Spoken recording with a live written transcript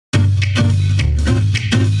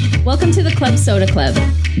Welcome to the Club Soda Club.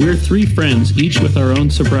 We're three friends, each with our own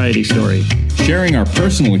sobriety story, sharing our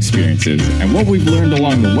personal experiences and what we've learned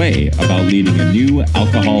along the way about leading a new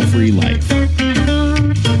alcohol-free life.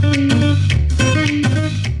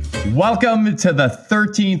 Welcome to the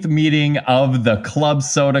 13th meeting of the Club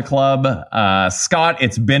Soda Club. Scott,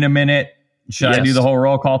 it's been a minute. Should I do the whole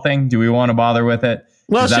roll call thing? Do we want to bother with it?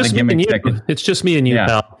 Well, it's just me and you. It's just me and you,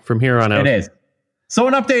 pal, from here on out. It is. So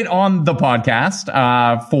an update on the podcast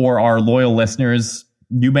for our loyal listeners.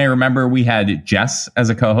 You may remember we had Jess as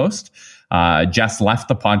a co-host. Jess left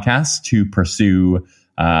the podcast to pursue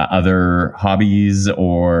other hobbies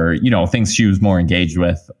or, things she was more engaged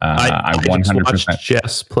with. I 100% watched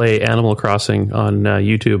Jess play Animal Crossing on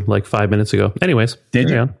YouTube like 5 minutes ago. Anyways, did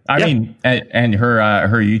you? I mean, and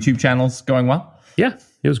her YouTube channel's going well? Yeah,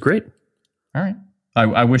 it was great. All right.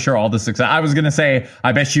 I wish her all the success. I was going to say,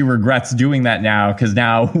 I bet she regrets doing that now because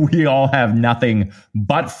now we all have nothing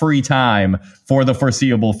but free time for the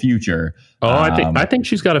foreseeable future. Oh, I think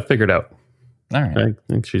she's got it figured out. All right. I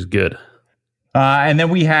think she's good. And then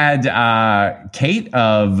we had Kate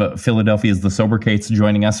of Philadelphia's The Sober Kates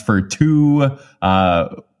joining us for two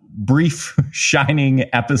brief, shining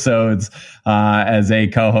episodes as a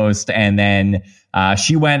co-host. And then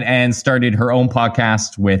she went and started her own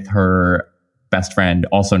podcast with her best friend,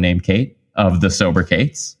 also named Kate, of The Sober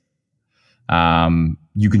Kates.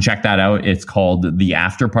 You can check that out. It's called The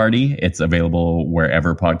After Party. It's available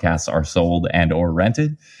wherever podcasts are sold and or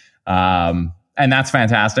rented. And that's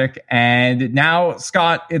fantastic. And now,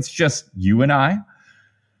 Scott, it's just you and I.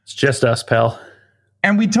 It's just us, pal.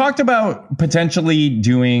 And we talked about potentially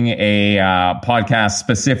doing a podcast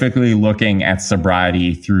specifically looking at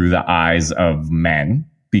sobriety through the eyes of men,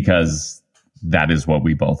 because that is what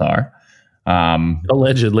we both are.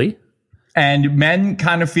 Allegedly. And men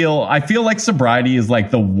kind of I feel like sobriety is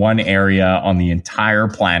like the one area on the entire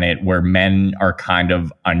planet where men are kind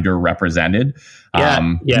of underrepresented.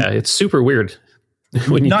 Yeah, it's super weird.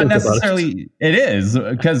 When you not think necessarily it is,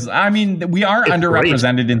 because I mean we are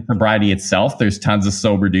underrepresented in sobriety itself. There's tons of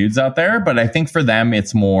sober dudes out there, but I think for them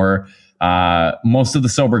it's more most of the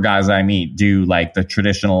sober guys I meet do like the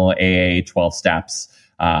traditional AA 12 steps.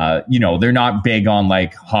 They're not big on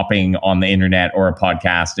like hopping on the internet or a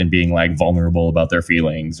podcast and being like vulnerable about their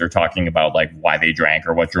feelings or talking about like why they drank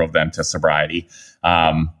or what drove them to sobriety.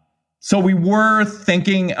 So we were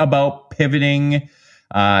thinking about pivoting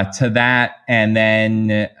to that. And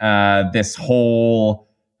then this whole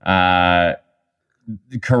coronavirus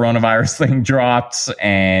thing dropped.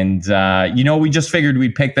 And, we just figured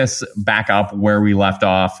we'd pick this back up where we left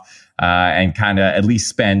off. And kind of at least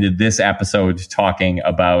spend this episode talking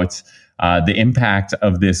about the impact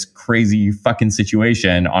of this crazy fucking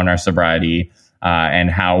situation on our sobriety and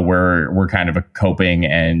how we're kind of coping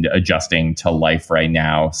and adjusting to life right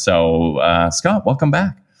now. So, Scott, welcome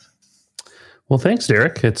back. Well, thanks,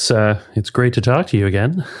 Derek. It's great to talk to you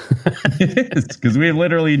again. It is, because we have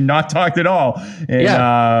literally not talked at all.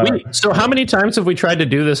 And, so how many times have we tried to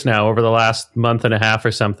do this now over the last month and a half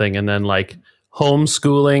or something? And then like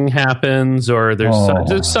homeschooling happens, or there's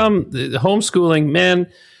some homeschooling. Man,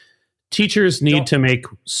 teachers need to make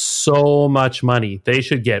so much money. They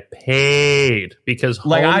should get paid because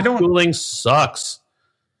homeschooling sucks.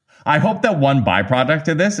 I hope that one byproduct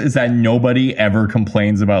of this is that nobody ever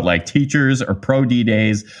complains about like teachers or pro D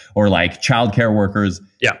days or like childcare workers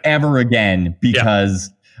ever again, because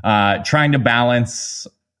trying to balance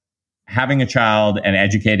having a child and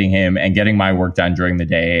educating him and getting my work done during the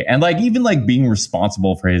day and like even like being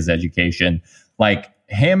responsible for his education, like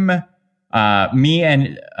him, me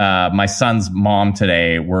and my son's mom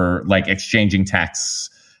today were like exchanging texts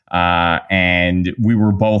and we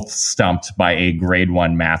were both stumped by a grade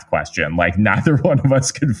 1 math question. Like neither one of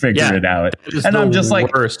us could figure it out. And I'm just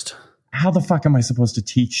like, how the fuck am I supposed to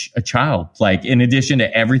teach a child? Like in addition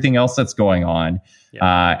to everything else that's going on.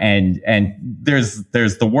 And there's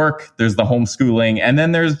the work, there's the homeschooling, and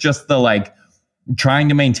then there's just the like trying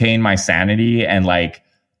to maintain my sanity and like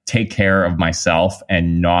take care of myself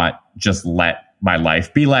and not just let my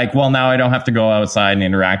life be like, well, now I don't have to go outside and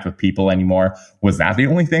interact with people anymore. Was that the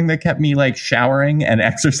only thing that kept me like showering and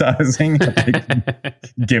exercising,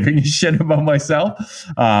 like, giving a shit about myself?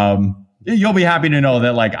 You'll be happy to know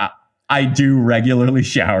that like I do regularly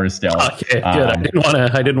shower still. Okay, good.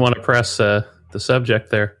 I didn't want to press the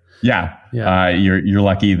subject there. Yeah. You're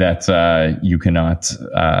lucky that you cannot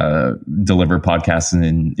deliver podcasts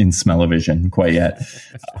in smell-o-vision quite yet.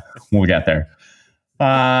 We'll get there.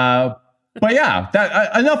 But yeah,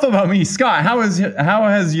 enough about me. Scott, how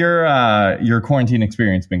has your quarantine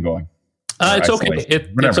experience been going? It's okay.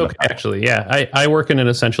 It's okay, actually. Yeah, I work in an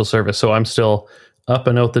essential service, so I'm still up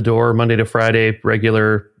and out the door Monday to Friday,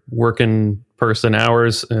 regular working person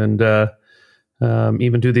hours, and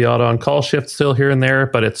even do the odd on-call shift still here and there,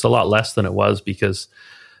 but it's a lot less than it was because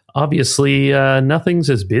obviously nothing's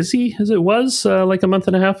as busy as it was like a month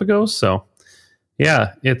and a half ago. So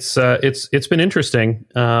yeah, it's been interesting.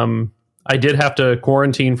 I did have to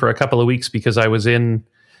quarantine for a couple of weeks because I was in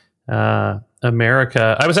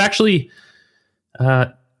America. I was actually,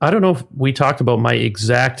 I don't know if we talked about my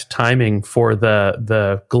exact timing for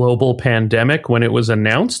the global pandemic when it was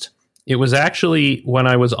announced. It was actually when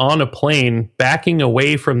I was on a plane backing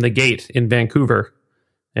away from the gate in Vancouver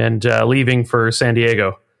and leaving for San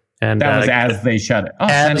Diego. And that was as they shut it. Oh,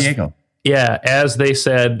 San Diego. Yeah, as they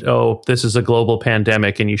said, oh, this is a global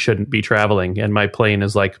pandemic and you shouldn't be traveling. And my plane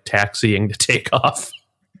is like taxiing to take off.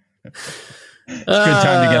 Good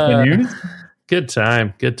time to get the news.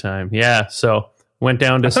 Good time. Yeah, so went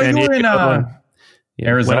down to San Diego. You were in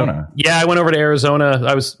Arizona. I went over to Arizona.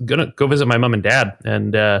 I was going to go visit my mom and dad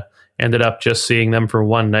and ended up just seeing them for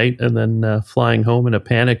one night and then flying home in a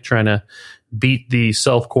panic trying to beat the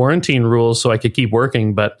self-quarantine rules so I could keep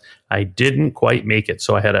working, but I didn't quite make it.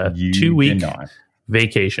 So I had a 2-week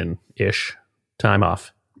vacation-ish time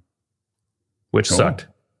off, which sucked.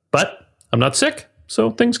 But I'm not sick,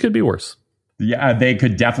 so things could be worse. Yeah, they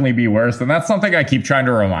could definitely be worse. And that's something I keep trying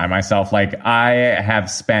to remind myself. Like, I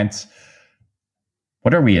have spent,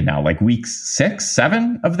 what are we in now? Like week 6,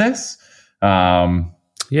 7 of this? Something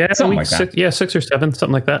like 6, 6 or 7,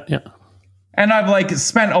 something like that. Yeah. And I've like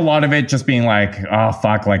spent a lot of it just being like, oh,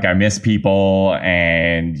 fuck, like I miss people.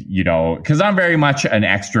 And, you know, because I'm very much an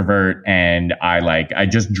extrovert and I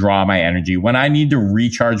just draw my energy when I need to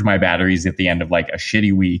recharge my batteries at the end of like a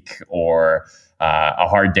shitty week or a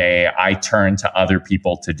hard day. I turn to other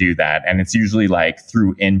people to do that. And it's usually like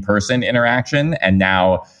through in-person interaction. And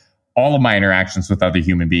now all of my interactions with other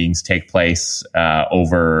human beings take place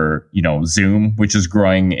over, you know, Zoom, which is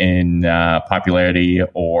growing in popularity,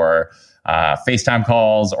 or FaceTime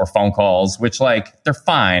calls or phone calls, which like they're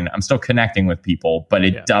fine. I'm still connecting with people, but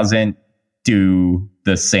it doesn't do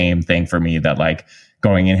the same thing for me that like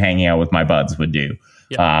going and hanging out with my buds would do.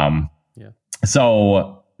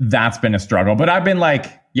 So that's been a struggle, but I've been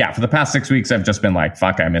like, for the past 6 weeks, I've just been like,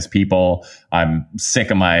 fuck, I miss people. I'm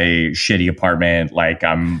sick of my shitty apartment. Like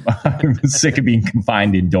I'm sick of being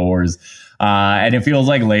confined indoors. And it feels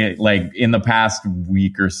like in the past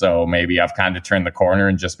week or so, maybe I've kind of turned the corner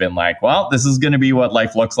and just been like, well, this is going to be what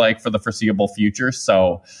life looks like for the foreseeable future.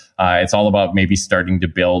 So it's all about maybe starting to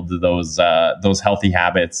build those healthy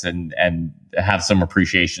habits and have some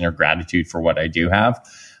appreciation or gratitude for what I do have.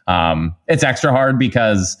 It's extra hard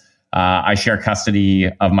because I share custody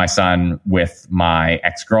of my son with my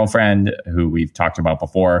ex-girlfriend, who we've talked about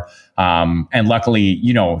before. And luckily,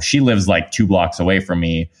 you know, she lives like 2 blocks away from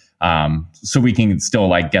me. So we can still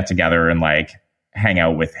like get together and like hang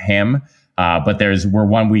out with him. But we're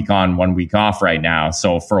 1 week on, 1 week off right now.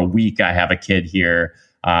 So for a week I have a kid here,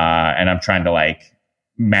 and I'm trying to like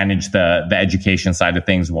manage the education side of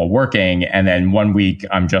things while working. And then 1 week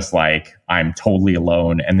I'm just like, I'm totally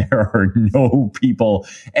alone and there are no people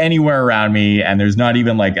anywhere around me. And there's not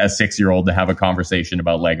even like a 6-year-old to have a conversation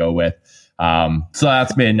about Lego with. So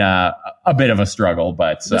that's been a bit of a struggle,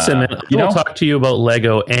 but listen, man, I'll talk to you about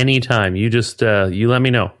Lego anytime. You just, you let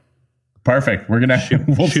me know. Perfect. We're going to,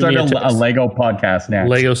 we'll start a Lego podcast now.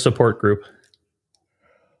 Lego support group.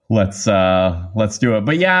 Let's do it.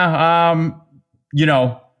 But yeah, you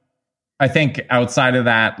know, I think outside of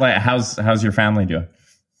that, like, how's your family doing?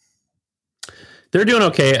 They're doing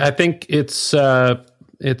okay. I think it's harder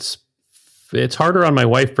on my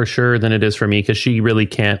wife for sure than it is for me, because she really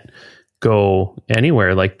can't go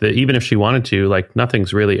anywhere. Like even if she wanted to, like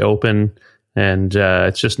nothing's really open, and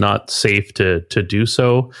it's just not safe to do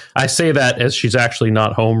so. I say that as she's actually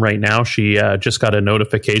not home right now. She just got a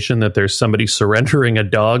notification that there's somebody surrendering a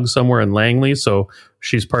dog somewhere in Langley. So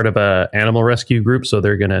she's part of a animal rescue group. So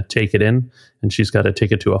they're going to take it in, and she's got to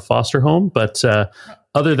take it to a foster home. But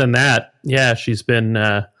other than that, yeah, she's been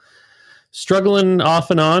struggling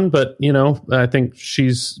off and on. But, you know, I think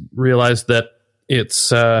she's realized that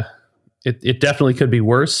it's it definitely could be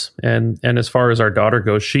worse. And as far as our daughter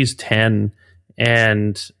goes, she's 10.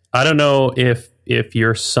 And I don't know if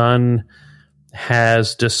your son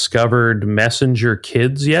has discovered Messenger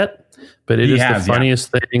Kids yet, but it is the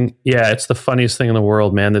funniest thing. Yeah, it's the funniest thing in the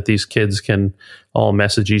world, man, that these kids can all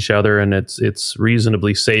message each other, and it's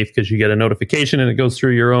reasonably safe because you get a notification and it goes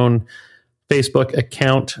through your own Facebook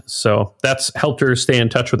account. So that's helped her stay in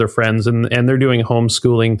touch with her friends, and they're doing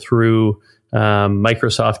homeschooling through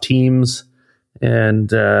Microsoft Teams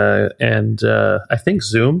and I think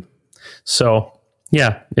Zoom. So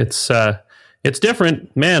yeah, it's it's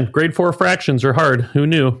different, man. Grade 4 fractions are hard. Who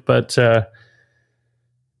knew? But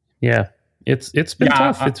yeah, it's been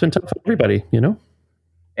tough. It's been tough for everybody, you know.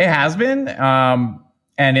 It has been,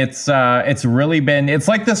 and it's really been. It's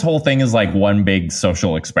like this whole thing is like one big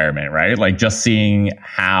social experiment, right? Like just seeing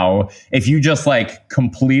how if you just like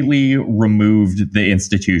completely removed the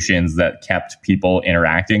institutions that kept people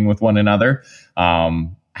interacting with one another,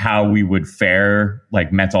 how we would fare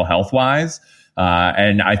like mental health wise.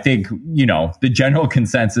 And I think, you know, the general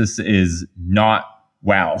consensus is not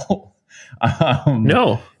well.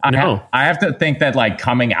 No. I have to think that like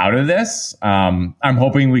coming out of this, I'm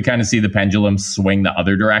hoping we kind of see the pendulum swing the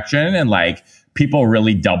other direction and like people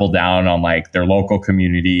really double down on like their local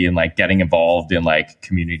community and like getting involved in like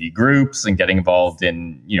community groups and getting involved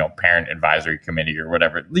in, you know, parent advisory committee or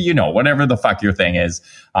whatever, you know, whatever the fuck your thing is,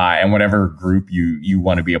 and whatever group you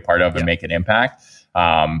want to be a part of and make an impact.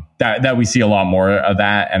 That we see a lot more of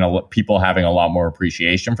that and people having a lot more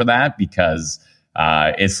appreciation for that because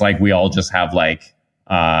it's like we all just have like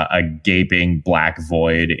a gaping black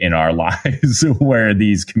void in our lives where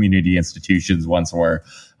these community institutions once were,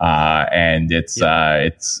 and it's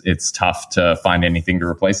tough to find anything to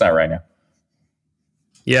replace that right now.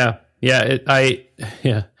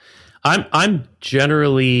 I'm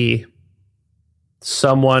generally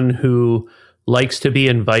someone who likes to be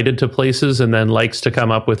invited to places and then likes to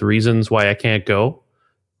come up with reasons why I can't go.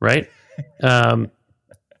 Right.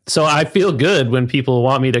 So I feel good when people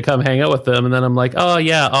want me to come hang out with them. And then I'm like, oh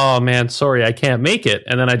yeah. Oh man, sorry, I can't make it.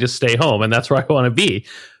 And then I just stay home and that's where I want to be.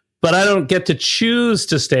 But I don't get to choose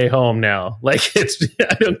to stay home now. Like I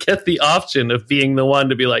don't get the option of being the one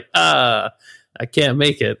to be like, I can't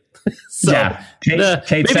make it. So yeah.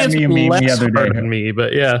 Kate sent me a meme the other day. Than me,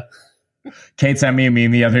 but yeah. Kate sent me a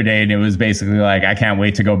meme the other day and it was basically like, I can't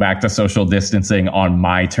wait to go back to social distancing on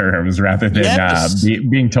my terms rather than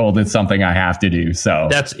being told it's something I have to do. So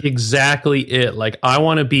that's exactly it. Like I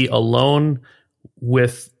want to be alone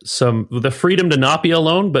with the freedom to not be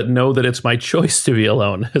alone, but know that it's my choice to be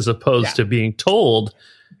alone as opposed to being told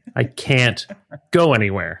I can't go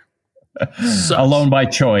anywhere. Alone by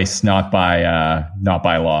choice, not by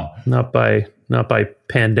law, not by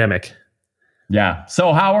pandemic. Yeah.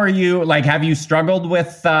 So how are you? Like, have you struggled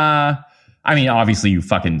with, I mean, obviously you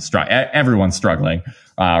fucking everyone's struggling,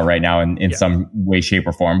 right now in some way, shape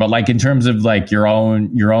or form, but like in terms of like your own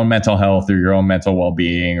mental health or your own mental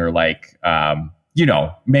well-being or like, you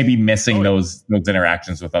know, maybe missing those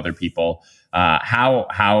interactions with other people.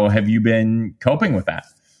 How have you been coping with that?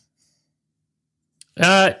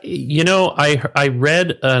 You know, I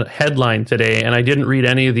read a headline today and I didn't read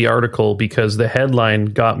any of the article because the headline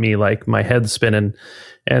got me like my head spinning.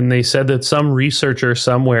 And they said that some researcher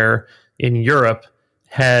somewhere in Europe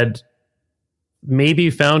had maybe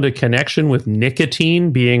found a connection with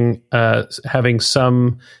nicotine being having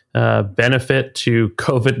some benefit to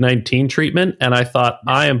COVID-19 treatment. And I thought,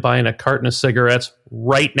 I am buying a carton of cigarettes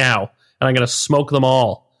right now and I'm going to smoke them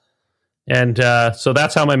all. And so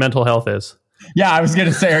that's how my mental health is. Yeah, I was going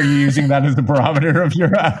to say, are you using that as the barometer of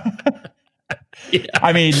your... Yeah.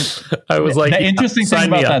 I mean, I was like, the interesting thing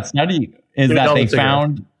about that study is that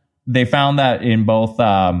they found that in both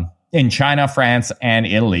in China, France, and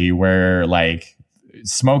Italy, where like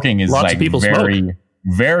smoking is like very,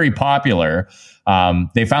 very popular.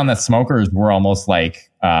 They found that smokers were almost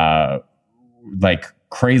like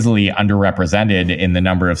crazily underrepresented in the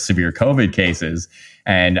number of severe COVID cases.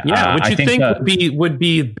 And which you think would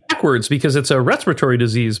be backwards because it's a respiratory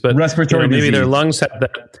disease, but maybe their lungs have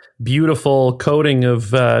that beautiful coating of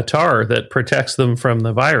tar that protects them from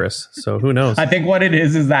the virus. So who knows? I think what it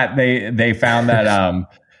is that they found that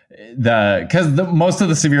because most of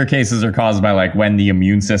the severe cases are caused by like when the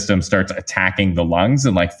immune system starts attacking the lungs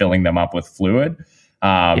and like filling them up with fluid.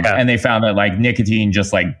 And they found that like nicotine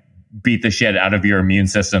just like beat the shit out of your immune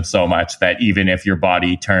system so much that even if your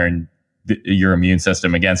body turned your immune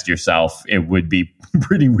system against yourself, it would be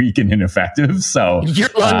pretty weak and ineffective. So your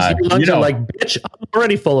lungs are like, bitch, I'm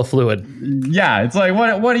already full of fluid. Yeah, it's like,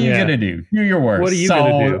 what are you gonna do? Do your worst. What are you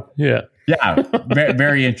gonna do? Yeah,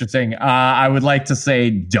 very interesting. I would like to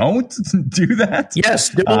say, don't do that. Yes,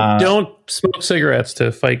 don't smoke cigarettes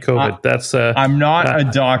to fight COVID. That's I'm not a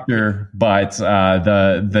doctor, but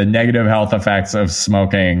the negative health effects of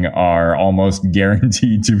smoking are almost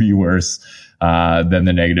guaranteed to be worse than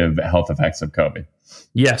the negative health effects of COVID.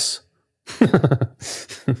 Yes.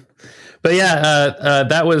 But yeah,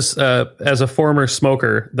 that was as a former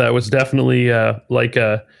smoker, that was definitely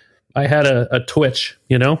I had a twitch,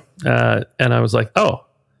 you know, and I was like, oh,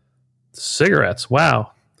 cigarettes.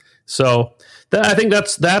 Wow. So I think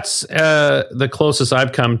that's the closest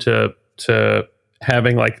I've come to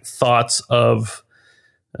having like thoughts of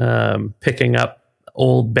picking up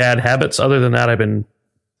old bad habits. Other than that, I've been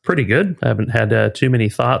pretty good. I haven't had too many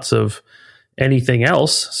thoughts of anything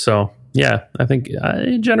else. So yeah, I think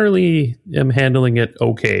I generally am handling it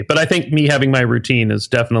okay. But I think me having my routine is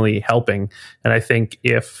definitely helping. And I think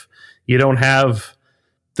if you don't have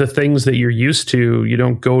the things that you're used to, you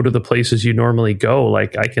don't go to the places you normally go.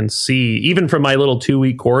 Like I can see, even from my little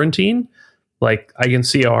 2-week quarantine, like I can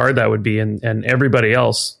see how hard that would be. And everybody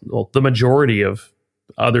else, well, the majority of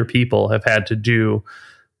other people have had to do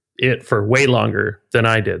it for way longer than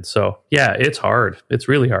I did. So yeah, it's hard. It's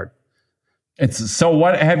really hard. So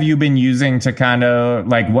what have you been using to kind of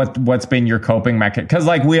like what's been your coping mechanism? Because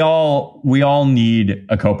like we all need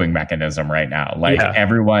a coping mechanism right now. Like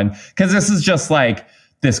everyone, because this is just like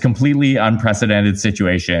this completely unprecedented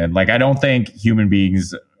situation. Like I don't think human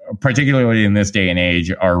beings, particularly in this day and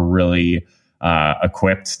age, are really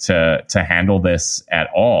equipped to handle this at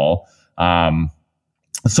all.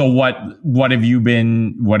 So what have you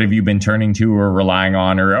been turning to or relying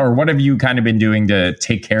on, or what have you kind of been doing to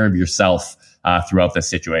take care of yourself throughout this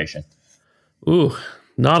situation? Ooh,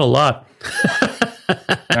 not a lot.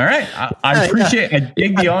 All right. I appreciate, I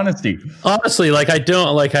dig the honesty. Honestly, like I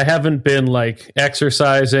haven't been like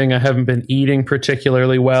exercising. I haven't been eating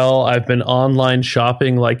particularly well. I've been online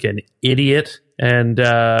shopping like an idiot. And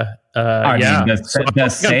I mean, the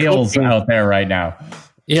sales out there right now.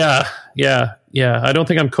 Yeah. I don't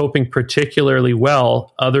think I'm coping particularly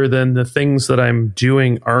well, other than the things that I'm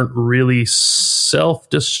doing aren't really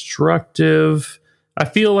self-destructive. I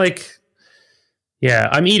feel like,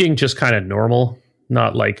 I'm eating just kind of normal,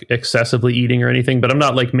 not like excessively eating or anything, but I'm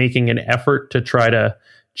not like making an effort to try to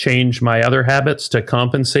change my other habits to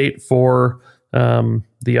compensate for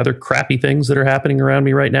the other crappy things that are happening around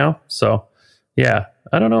me right now. So yeah,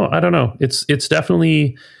 I don't know. It's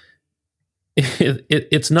definitely,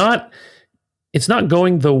 it's not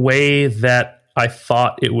going the way that I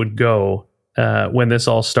thought it would go when this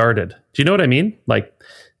all started. Do you know what I mean? Like,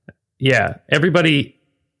 yeah, everybody,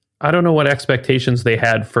 I don't know what expectations they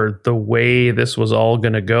had for the way this was all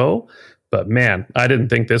going to go, but man, I didn't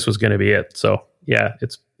think this was going to be it. So yeah,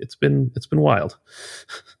 it's been wild.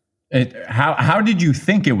 How did you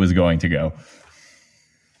think it was going to go?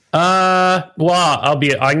 Well,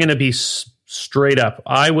 I'm going to be straight up.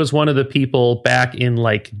 I was one of the people back in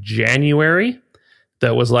like January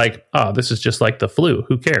that was like, oh, this is just like the flu.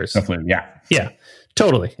 Who cares? The flu, yeah. Yeah,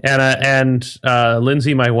 totally. And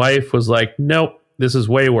Lindsay, my wife, was like, nope, this is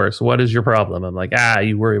way worse. What is your problem? I'm like,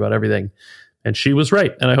 you worry about everything. And she was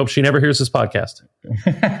right. And I hope she never hears this podcast.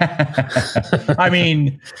 I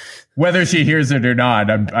mean, whether she hears it or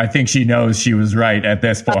not, I think she knows she was right at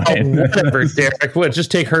this point. Whatever, Derek. What?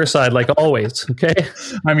 Just take her side like always, okay?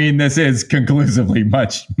 I mean, this is conclusively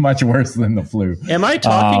much, much worse than the flu. Am I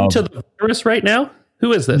talking to the virus right now?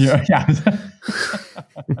 Who is this? Yeah.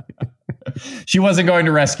 She wasn't going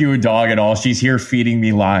to rescue a dog at all. She's here feeding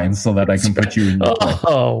me lines so that I can put you in your place.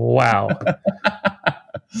 Oh, wow. I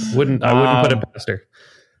wouldn't put it past her.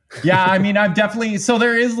 Yeah, I mean, I've definitely, so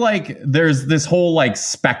there's this whole like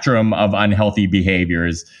spectrum of unhealthy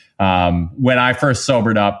behaviors. When I first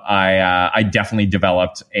sobered up, I definitely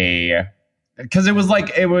developed because it was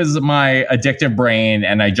my addictive brain,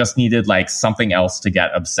 and I just needed like something else to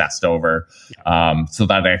get obsessed over, so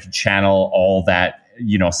that I could channel all that,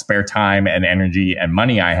 spare time and energy and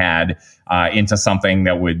money I had into something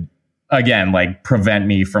that would, again, like prevent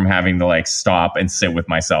me from having to like stop and sit with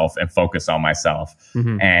myself and focus on myself.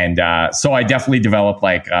 Mm-hmm. And so I definitely developed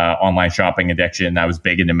like online shopping addiction. I was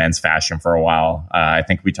big into men's fashion for a while. I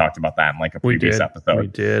think we talked about that in like a previous episode. We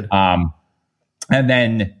did. And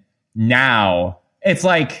then now it's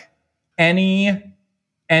like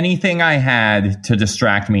anything I had to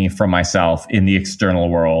distract me from myself in the external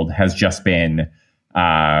world has just been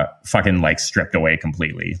fucking like stripped away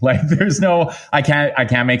completely. Like I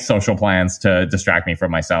can't make social plans to distract me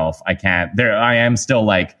from myself. I am still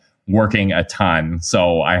like working a ton.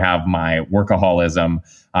 So I have my workaholism.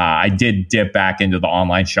 I did dip back into the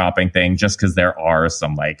online shopping thing just because there are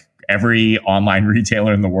some, like, every online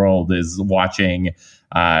retailer in the world is watching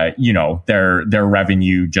their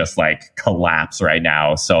revenue just like collapse right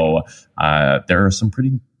now. So there are some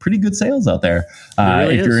pretty good sales out there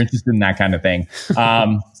if you're interested in that kind of thing.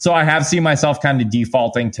 So I have seen myself kind of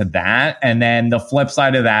defaulting to that. And then the flip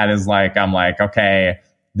side of that is like, I'm like, okay,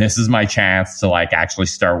 this is my chance to like actually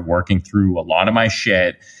start working through a lot of my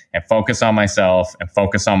shit and focus on myself and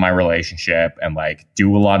focus on my relationship and like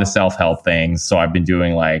do a lot of self-help things. So I've been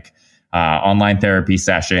doing like online therapy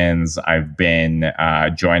sessions. I've been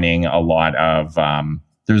joining a lot of,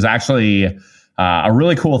 there's actually a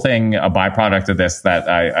really cool thing, a byproduct of this that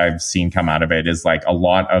I've seen come out of it is like a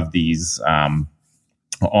lot of these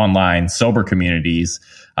online sober communities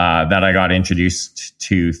that I got introduced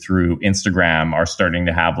to through Instagram are starting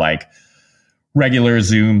to have like regular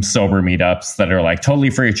Zoom sober meetups that are like totally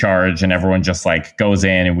free of charge, and everyone just like goes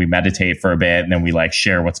in and we meditate for a bit, and then we like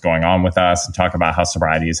share what's going on with us and talk about how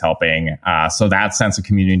sobriety is helping. So that sense of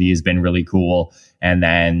community has been really cool. And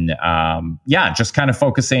then, just kind of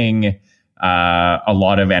focusing a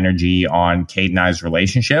lot of energy on Kate and I's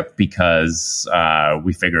relationship, because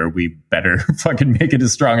we figure we better fucking make it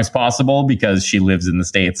as strong as possible, because she lives in the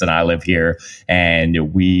States and I live here,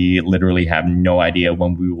 and we literally have no idea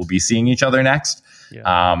when we will be seeing each other next.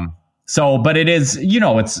 Yeah. But it is,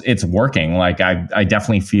 it's working. Like I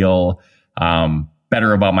definitely feel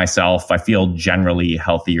better about myself. I feel generally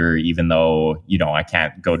healthier, even though, I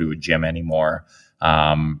can't go to a gym anymore.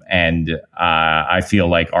 I feel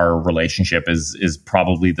like our relationship is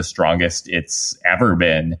probably the strongest it's ever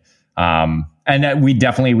been. And that we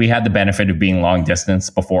had the benefit of being long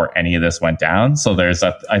distance before any of this went down. So there's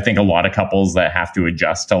I think a lot of couples that have to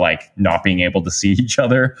adjust to like not being able to see each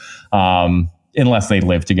other, unless they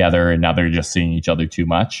live together and now they're just seeing each other too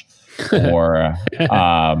much. Or,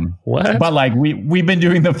 what? But like we've been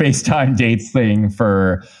doing the FaceTime dates thing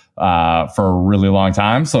for a really long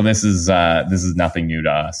time. So this is nothing new to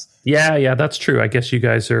us. Yeah, that's true. I guess you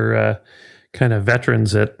guys are kind of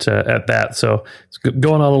veterans at that. So it's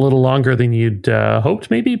going on a little longer than you'd hoped,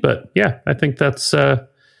 maybe. But yeah, I think that's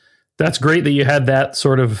great that you had that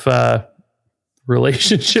sort of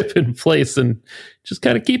relationship in place and just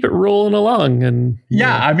kind of keep it rolling along. And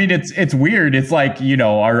I mean, it's weird. It's like,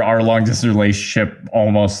 our long distance relationship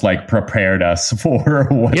almost like prepared us for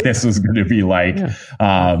what this was going to be like.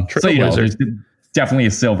 Yeah. There's definitely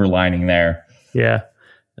a silver lining there. Yeah.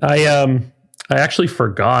 I actually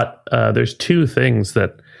forgot, there's two things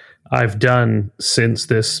that I've done since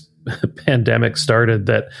this pandemic started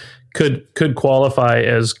that could qualify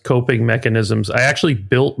as coping mechanisms. I actually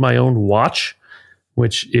built my own watch,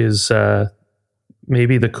 which is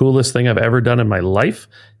maybe the coolest thing I've ever done in my life.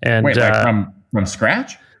 And wait, like from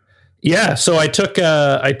scratch? Yeah. So I took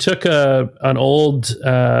an old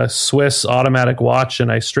Swiss automatic watch and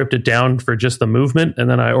I stripped it down for just the movement, and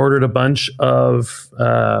then I ordered a bunch of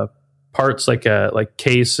parts like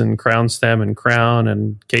case and crown stem and crown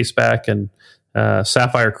and case back and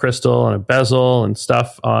sapphire crystal and a bezel and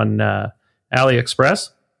stuff on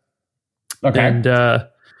AliExpress. Okay.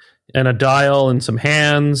 And a dial and some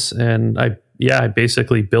hands. And I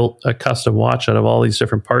basically built a custom watch out of all these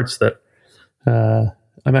different parts that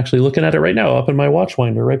I'm actually looking at it right now up in my watch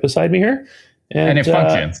winder right beside me here. And it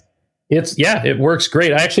functions. It works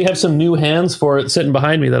great. I actually have some new hands for it sitting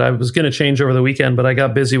behind me that I was going to change over the weekend, but I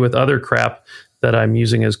got busy with other crap that I'm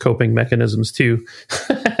using as coping mechanisms too.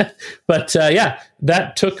 But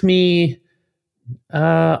that took me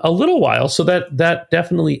a little while. So that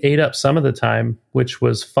definitely ate up some of the time, which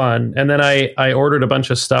was fun. And then I ordered a bunch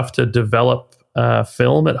of stuff to develop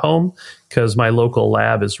film at home, because my local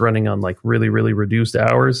lab is running on like really, really reduced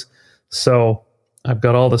hours. So I've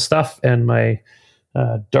got all the stuff, and my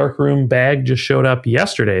darkroom bag just showed up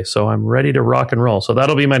yesterday. So I'm ready to rock and roll. So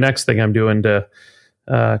that'll be my next thing I'm doing to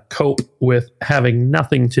cope with having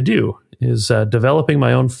nothing to do, is developing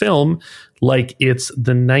my own film like it's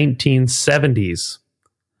the 1970s.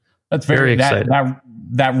 That's very exciting.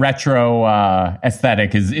 That retro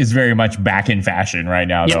aesthetic is very much back in fashion right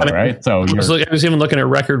now, right? So I was even looking at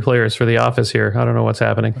record players for The Office here. I don't know what's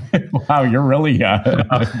happening. Wow, you're really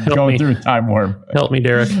going through time warp. Help me,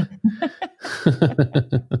 Derek.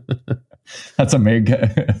 That's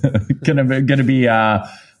gonna be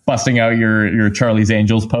busting out your Charlie's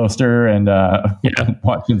Angels poster and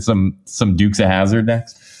watching some Dukes of Hazzard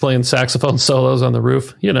next. Playing saxophone solos on the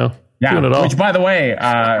roof, doing it all. Which, by the way,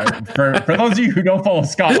 for those of you who don't follow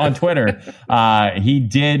Scott on Twitter, he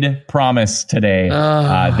did promise today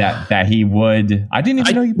that he would. I didn't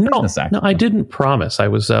even know you played the saxophone. No, I didn't promise. I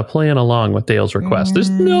was playing along with Dale's request. There's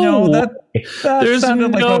no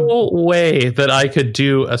way that I could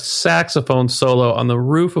do a saxophone solo on the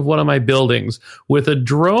roof of one of my buildings with a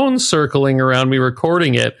drone circling around me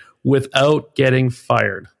recording it without getting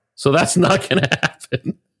fired. So that's not going to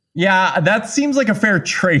happen. Yeah, that seems like a fair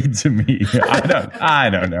trade to me. I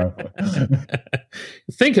don't know.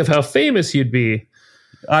 Think of how famous you'd be.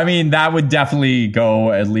 I mean, that would definitely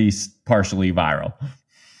go at least partially viral.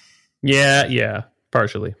 Yeah,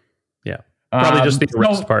 partially. Yeah. Probably just the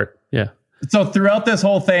arrest part. Yeah. So throughout this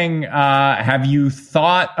whole thing, have you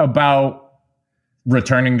thought about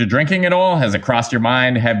returning to drinking at all? Has it crossed your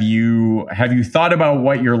mind? Have you thought about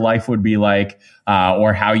what your life would be like,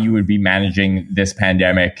 or how you would be managing this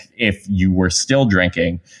pandemic if you were still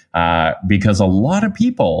drinking? Because a lot of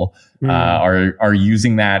people are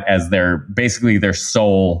using that as basically their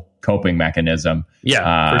sole coping mechanism.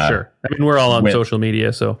 Yeah, for sure. I mean, we're all on social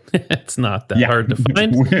media, so it's not that hard to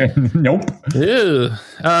find. Nope.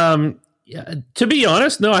 To be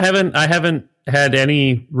honest, no, I haven't had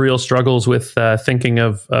any real struggles with thinking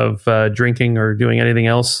of drinking or doing anything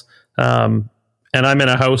else. And I'm in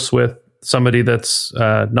a house with somebody that's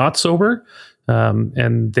not sober,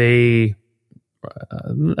 and they,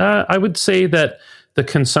 I would say that the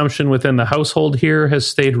consumption within the household here has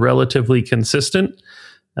stayed relatively consistent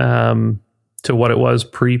to what it was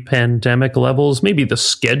pre-pandemic levels. Maybe the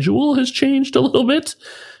schedule has changed a little bit.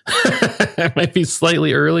 It might be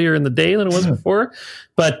slightly earlier in the day than it was before,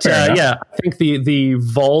 but I think the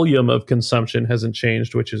volume of consumption hasn't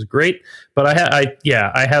changed, which is great. But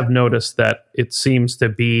I have noticed that it seems to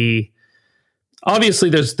be, obviously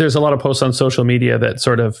there's a lot of posts on social media that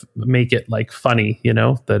sort of make it like funny,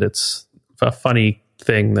 that it's a funny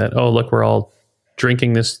thing that, oh, look, we're all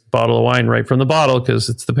drinking this bottle of wine right from the bottle because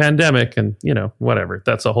it's the pandemic, and whatever.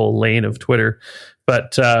 That's a whole lane of Twitter,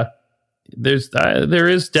 but there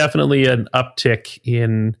is definitely an uptick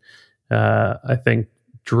in I think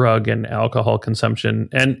drug and alcohol consumption,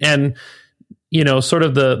 and sort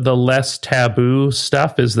of the less taboo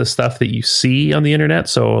stuff is the stuff that you see on the internet.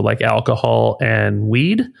 So like alcohol and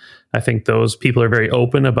weed, I think those people are very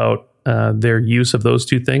open about their use of those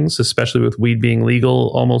two things, especially with weed being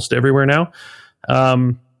legal almost everywhere now.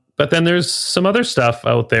 But then there's some other stuff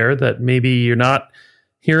out there that maybe you're not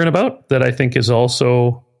hearing about that I think is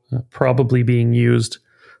also probably being used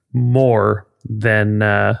more than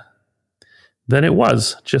it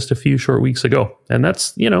was just a few short weeks ago. And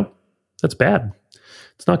that's bad.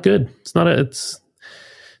 It's not good. It's not a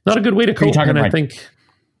good way to cope. And I think,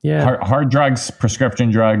 hard drugs, prescription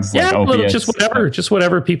drugs, like opiates. just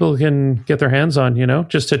whatever people can get their hands on,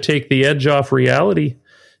 just to take the edge off reality.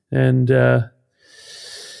 And,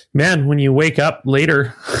 man, when you wake up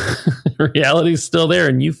later, reality's still there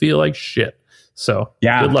and you feel like shit. So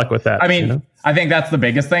good luck with that. I mean, I think that's the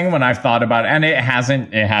biggest thing when I've thought about it. And it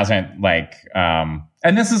hasn't like,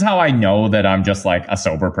 and this is how I know that I'm just like a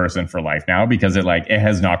sober person for life now, because it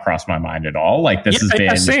has not crossed my mind at all. Like this has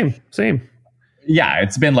been same. Yeah,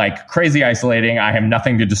 it's been like crazy isolating. I have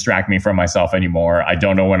nothing to distract me from myself anymore. I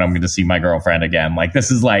don't know when I'm going to see my girlfriend again. Like this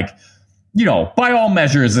is like, by all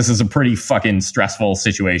measures, this is a pretty fucking stressful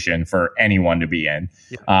situation for anyone to be in.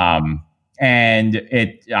 Yeah. And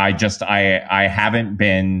I haven't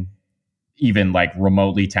been even like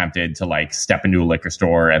remotely tempted to like step into a liquor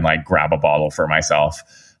store and like grab a bottle for myself.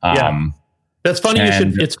 That's funny.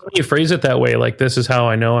 It's funny you phrase it that way. Like, this is how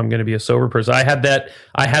I know I'm going to be a sober person. I had that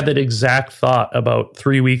exact thought about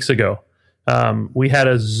 3 weeks ago. We had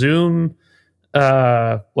a Zoom,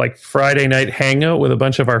 like Friday night hangout with a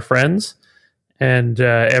bunch of our friends, and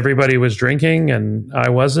everybody was drinking and I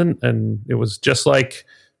wasn't. And it was just like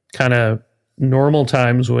kind of normal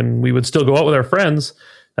times when we would still go out with our friends,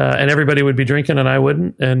 and everybody would be drinking and I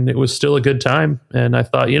wouldn't. And it was still a good time. And I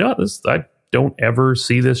thought, I don't ever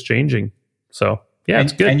see this changing. So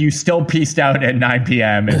it's good. And you still pieced out at 9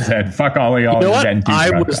 p.m. and said, fuck all of y'all. I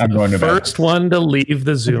was the first one to leave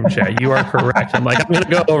the Zoom chat. You are correct. I'm like, I'm going to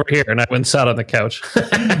go over here. And I went and sat on the couch.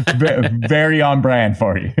 Very on brand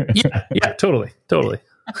for you. Yeah, totally.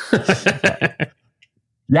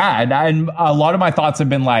 Yeah. And a lot of my thoughts have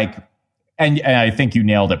been like, and I think you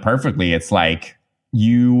nailed it perfectly. It's like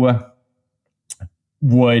you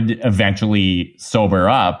would eventually sober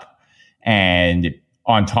up, and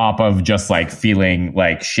on top of just like feeling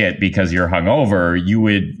like shit because you're hungover,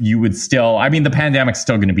 you would still, I mean, the pandemic's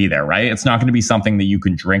still going to be there, right? It's not going to be something that you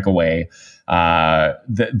can drink away.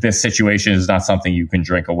 This situation is not something you can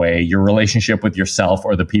drink away. Your relationship with yourself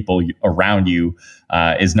or the people around you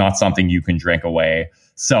is not something you can drink away.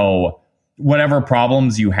 So whatever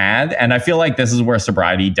problems you had, and I feel like this is where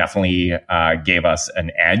sobriety definitely gave us an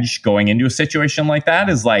edge going into a situation like that,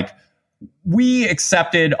 is like, we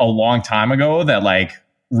accepted a long time ago that like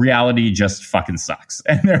reality just fucking sucks.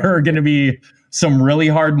 And there are going to be some really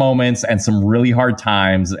hard moments and some really hard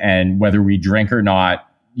times. And whether we drink or not,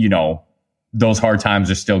 those hard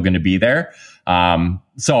times are still going to be there.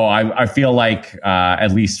 So I feel like,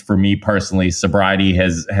 at least for me personally, sobriety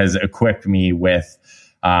has equipped me with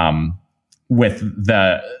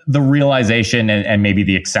the realization and maybe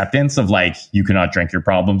the acceptance of like, you cannot drink your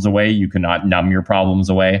problems away. You cannot numb your problems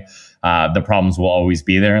away. The problems will always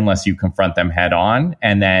be there unless you confront them head on.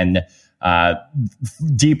 And then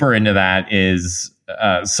deeper into that is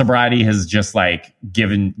sobriety has just like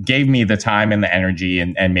gave me the time and the energy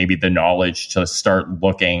and maybe the knowledge to start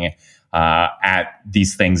looking at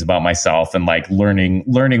these things about myself and like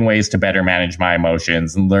learning ways to better manage my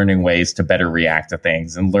emotions and learning ways to better react to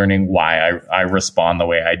things and learning why I respond the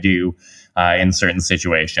way I do in certain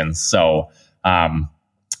situations. So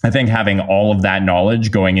I think having all of that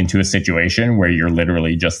knowledge going into a situation where you're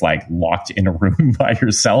literally just like locked in a room by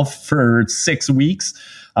yourself for 6 weeks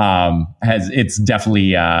it's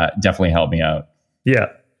definitely helped me out. Yeah,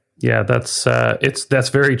 that's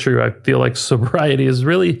very true. I feel like sobriety has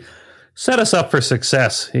really set us up for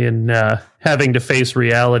success in having to face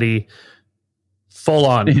reality full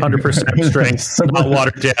on, 100% strength, not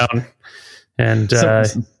watered down, and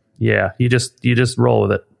you just roll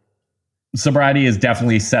with it. Sobriety is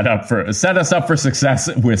definitely set us up for success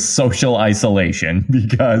with social isolation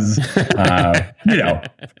because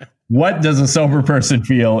what does a sober person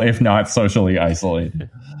feel if not socially isolated?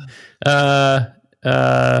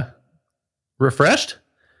 Refreshed?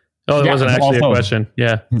 Oh, it wasn't actually a question.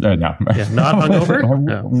 Yeah. No. Yeah, not hungover?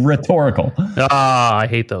 No. Rhetorical. I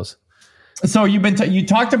hate those. So you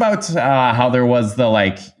talked about how there was the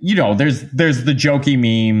there's the jokey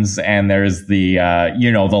memes and there's the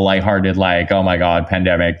the lighthearted like, oh my God,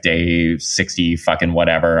 pandemic day 60 fucking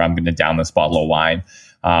whatever, I'm going to down this bottle of wine.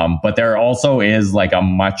 But there also is like a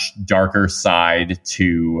much darker side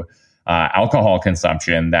to alcohol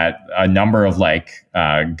consumption that a number of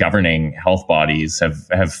governing health bodies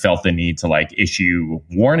have felt the need to like issue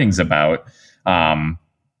warnings about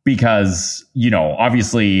because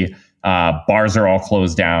obviously bars are all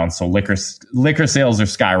closed down, so liquor sales are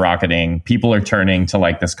skyrocketing. People are turning to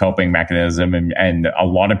like this coping mechanism, and a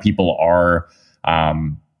lot of people are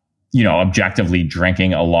objectively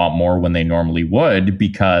drinking a lot more when they normally would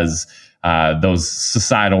because those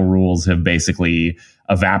societal rules have basically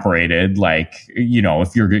evaporated. Like,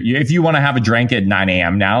 if you want to have a drink at 9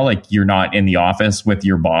 a.m. now, like you're not in the office with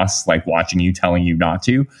your boss, like watching you, telling you not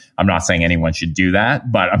to. I'm not saying anyone should do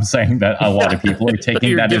that, but I'm saying that a lot of people are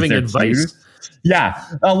taking that as their advice. Cue. Yeah.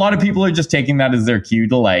 A lot of people are just taking that as their cue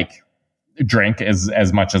to like drink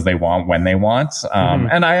as much as they want when they want.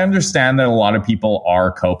 And I understand that a lot of people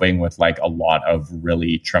are coping with like a lot of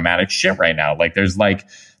really traumatic shit right now. Like there's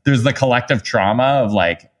the collective trauma of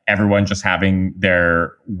like everyone just having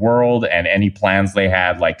their world and any plans they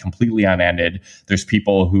had like completely unended. There's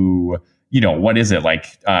people who, what is it,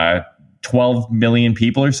 like 12 million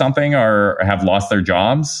people or something have lost their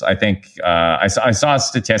jobs. I think I saw a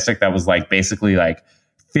statistic that was like basically like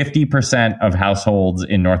 50% of households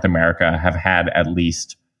in North America have had at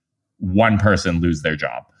least one person lose their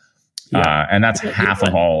job. Yeah. And that's half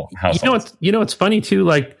of all households. It's funny too,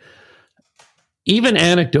 like, even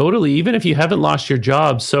anecdotally, even if you haven't lost your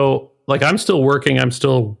job, so like I'm still working, I'm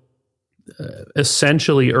still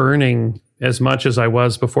essentially earning as much as I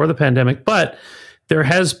was before the pandemic, but there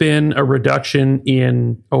has been a reduction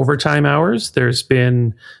in overtime hours. There's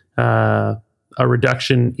been a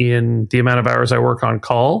reduction in the amount of hours I work on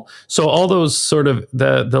call. So all those sort of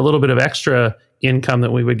the little bit of extra income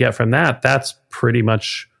that we would get from that's pretty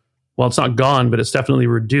much, well, it's not gone, but it's definitely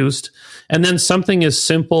reduced. And then something as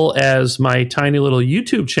simple as my tiny little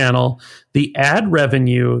YouTube channel, the ad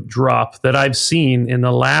revenue drop that I've seen in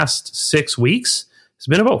the last 6 weeks has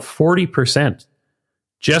been about 40%.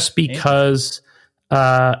 Just because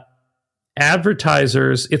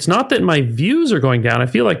advertisers, it's not that my views are going down. I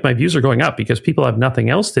feel like my views are going up because people have nothing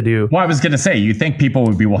else to do. Well, I was going to say, you think people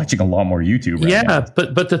would be watching a lot more YouTube right now.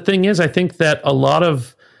 But the thing is, I think that a lot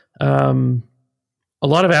of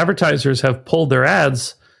advertisers have pulled their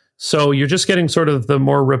ads. So you're just getting sort of the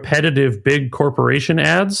more repetitive big corporation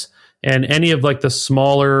ads, and any of like the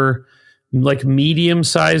smaller, like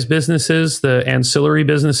medium-sized businesses, the ancillary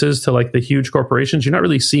businesses to like the huge corporations, you're not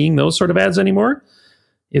really seeing those sort of ads anymore.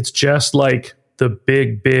 It's just like the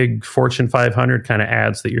big Fortune 500 kind of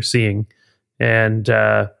ads that you're seeing. And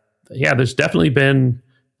there's definitely been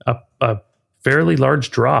a fairly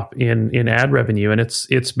large drop in ad revenue, and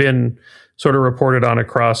it's been sort of reported on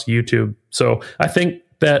across YouTube. So I think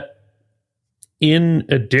that in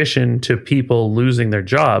addition to people losing their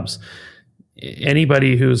jobs,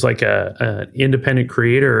 anybody who's like an independent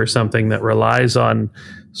creator or something that relies on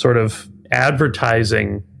sort of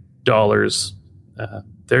advertising dollars,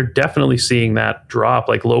 they're definitely seeing that drop.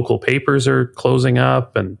 Like local papers are closing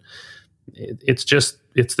up, and it's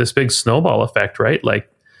this big snowball effect, right? Like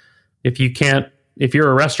if you're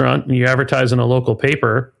a restaurant and you advertise in a local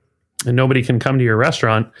paper and nobody can come to your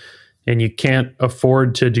restaurant, and you can't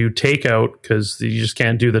afford to do takeout because you just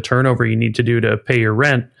can't do the turnover you need to do to pay your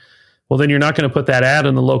rent, Well, then you're not going to put that ad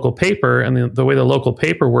in the local paper. And the way the local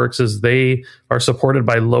paper works is they are supported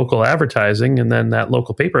by local advertising, and then that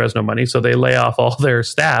local paper has no money, so they lay off all their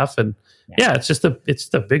staff. And it's just it's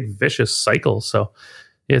the big vicious cycle. So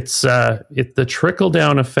it's the trickle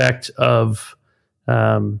down effect of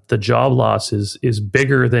the job loss is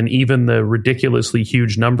bigger than even the ridiculously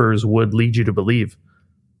huge numbers would lead you to believe.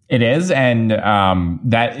 It is. And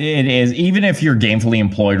that it is, even if you're gainfully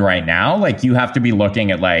employed right now, like you have to be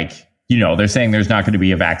looking at like, they're saying there's not going to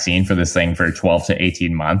be a vaccine for this thing for 12 to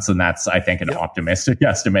 18 months. And that's, I think, an optimistic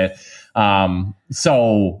estimate.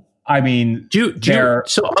 So, I mean,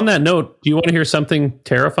 so on that note, do you want to hear something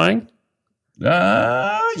terrifying?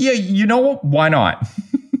 Yeah, why not?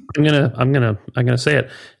 I'm gonna say it.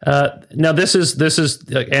 Now this is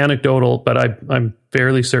anecdotal, but I'm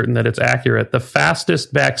fairly certain that it's accurate. The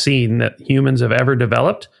fastest vaccine that humans have ever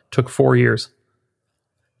developed took 4 years.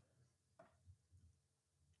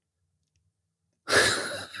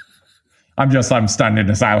 I'm stunned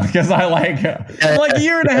into silence because I like a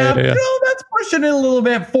year and a half. Yeah. That's pushing it a little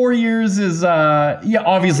bit. 4 years is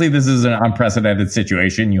obviously this is an unprecedented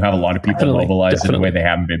situation. You have a lot of people mobilized in a way they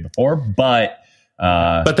haven't been before, but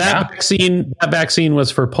that vaccine was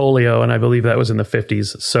for polio, and I believe that was in the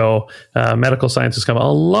 50s. So medical science has come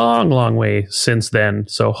a long, long way since then.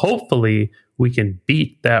 So hopefully we can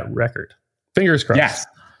beat that record. Fingers crossed. Yes.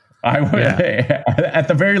 I would, at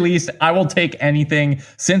the very least, I will take anything.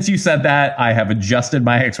 Since you said that, I have adjusted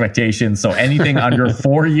my expectations. So anything under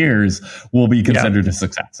 4 years will be considered a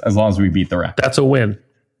success as long as we beat the record. That's a win.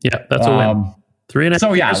 Yeah, that's a win. 3.5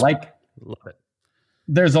 So years. love it.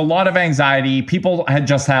 There's a lot of anxiety. People have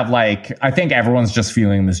I think everyone's just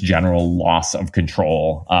feeling this general loss of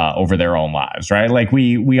control over their own lives, right? Like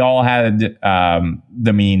we all had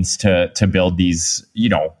the means to build these,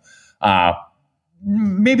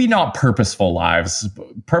 maybe not purposeful lives,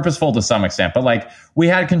 purposeful to some extent, but like we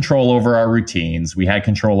had control over our routines. We had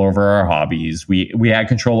control over our hobbies. We had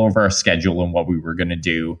control over our schedule and what we were going to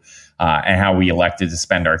do and how we elected to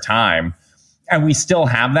spend our time. And we still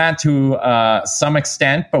have that to some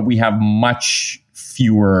extent, but we have much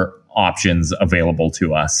fewer options available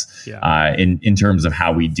to us in terms of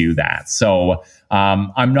how we do that. So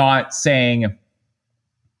I'm not saying...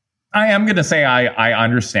 I am going to say I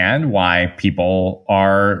understand why people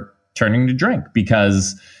are turning to drink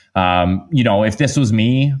because, if this was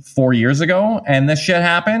me 4 years ago and this shit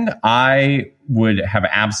happened, I would have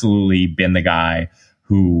absolutely been the guy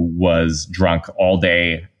who was drunk all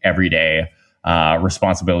day, every day,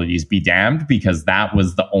 responsibilities be damned, because that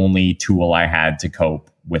was the only tool I had to cope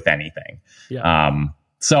with anything. Yeah.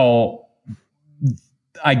 So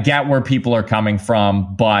I get where people are coming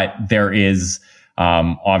from, but there is...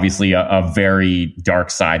 obviously a very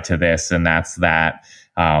dark side to this. And that's that,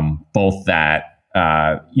 both that,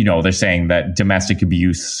 they're saying that domestic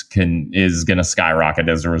abuse is going to skyrocket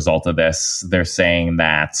as a result of this. They're saying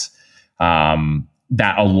that,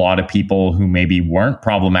 that a lot of people who maybe weren't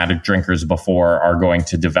problematic drinkers before are going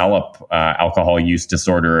to develop, alcohol use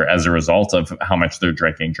disorder as a result of how much they're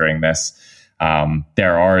drinking during this.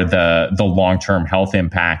 There are the long-term health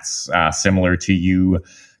impacts, similar to you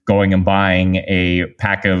going and buying a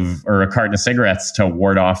carton of cigarettes to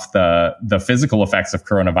ward off the physical effects of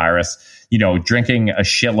coronavirus, drinking a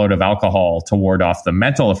shitload of alcohol to ward off the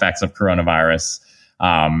mental effects of coronavirus,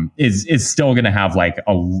 is still going to have like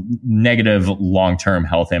a negative long-term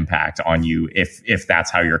health impact on you if that's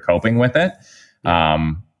how you're coping with it.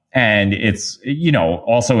 And it's,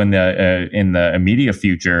 also in the immediate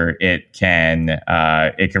future, it can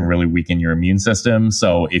really weaken your immune system.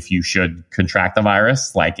 So if you should contract the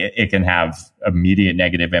virus, like it can have immediate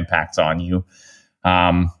negative impacts on you.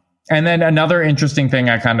 And then another interesting thing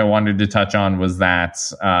I kind of wanted to touch on was that,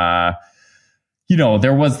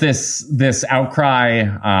 there was this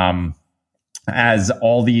outcry, as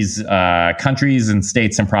all these countries and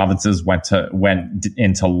states and provinces went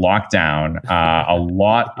into lockdown. A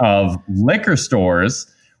lot of liquor stores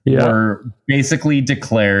were basically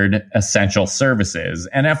declared essential services.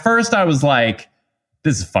 And at first I was like,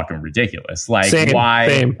 this is fucking ridiculous. Like,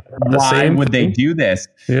 why would they do this?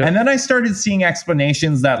 Yeah. And then I started seeing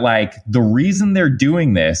explanations that like the reason they're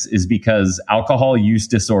doing this is because alcohol use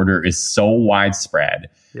disorder is so widespread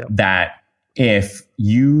that if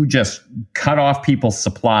you just cut off people's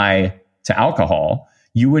supply to alcohol,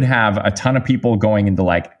 you would have a ton of people going into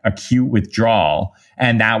like acute withdrawal,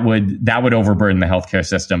 and that would overburden the healthcare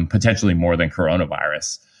system potentially more than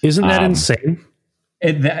coronavirus. Isn't that insane?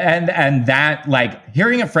 And that, like,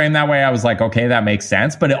 hearing it framed that way, I was like, okay, that makes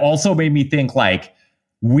sense. But it also made me think like,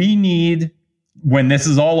 we need, when this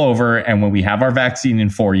is all over and when we have our vaccine in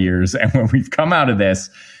 4 years and when we've come out of this,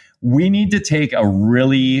 we need to take a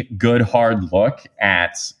really good hard look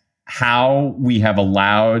at how we have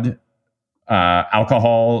allowed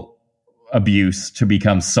alcohol abuse to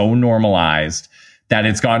become so normalized that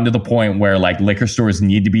it's gotten to the point where like liquor stores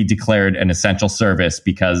need to be declared an essential service,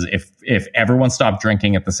 because if everyone stopped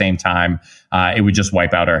drinking at the same time, it would just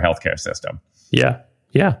wipe out our healthcare system. Yeah,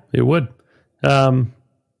 it would.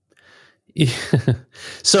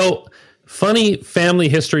 So funny family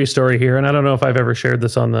history story here, and I don't know if I've ever shared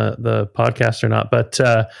this on the podcast or not, but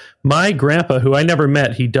my grandpa, who I never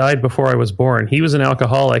met, he died before I was born. He was an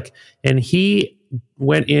alcoholic, and he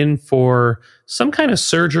went in for some kind of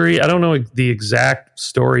surgery. I don't know the exact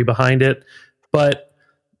story behind it, but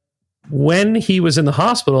when he was in the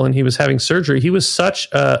hospital and he was having surgery, he was such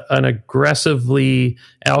an aggressively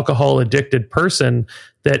alcohol addicted person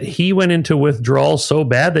that he went into withdrawal so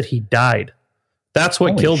bad that he died. That's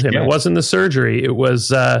what killed him. It wasn't the surgery. It was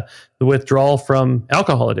the withdrawal from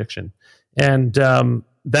alcohol addiction. And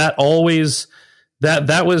that always...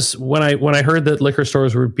 That was when I heard that liquor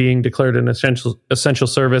stores were being declared an essential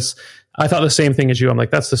service. I thought the same thing as you. I'm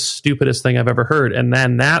like, that's the stupidest thing I've ever heard. And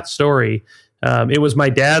then that story, it was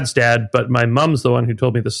my dad's dad, but my mom's the one who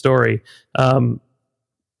told me the story.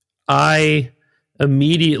 I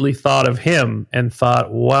immediately thought of him and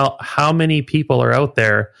thought, well, how many people are out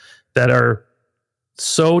there that are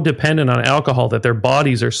so dependent on alcohol that their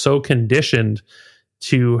bodies are so conditioned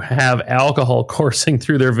to have alcohol coursing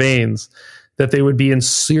through their veins that they would be in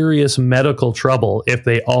serious medical trouble if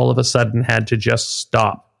they all of a sudden had to just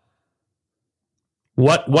stop.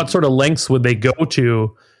 What sort of lengths would they go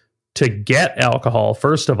to get alcohol?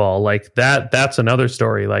 First of all, like that's another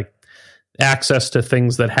story, like access to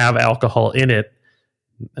things that have alcohol in it.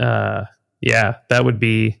 That would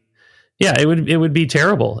be, it would be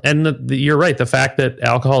terrible. And you're right. The fact that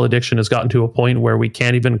alcohol addiction has gotten to a point where we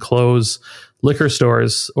can't even close liquor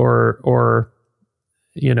stores or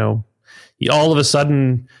all of a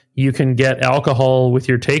sudden you can get alcohol with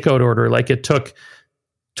your takeout order. Like it took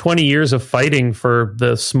 20 years of fighting for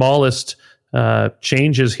the smallest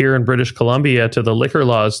changes here in British Columbia to the liquor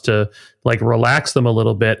laws to like relax them a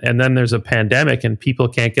little bit. And then there's a pandemic and people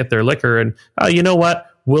can't get their liquor. And you know what?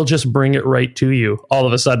 We'll just bring it right to you. All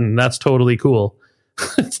of a sudden, that's totally cool.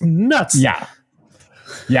 It's nuts. Yeah.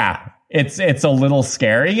 It's a little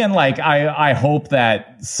scary, and like I hope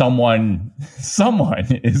that someone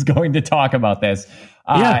is going to talk about this.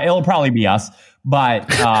 It'll probably be us, but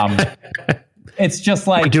it's just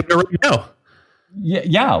like we're doing it right now.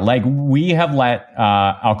 Yeah, like we have let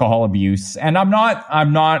alcohol abuse, and I'm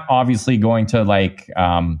not obviously going to like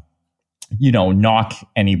knock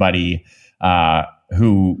anybody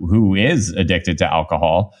who is addicted to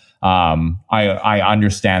alcohol. I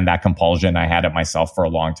understand that compulsion. I had it myself for a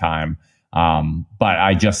long time. But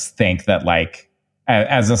I just think that like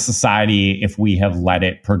as a society, if we have let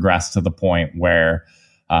it progress to the point where,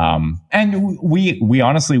 and we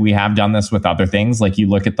honestly, we have done this with other things. Like you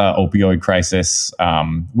look at the opioid crisis,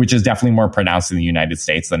 which is definitely more pronounced in the United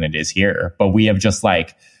States than it is here. But we have just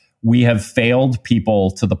like, we have failed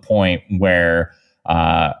people to the point where,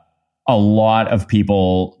 a lot of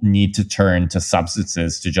people need to turn to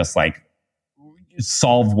substances to just like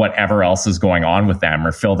solve whatever else is going on with them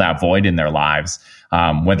or fill that void in their lives,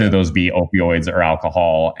 whether those be opioids or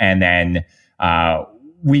alcohol. And then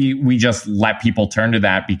we just let people turn to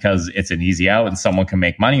that because it's an easy out and someone can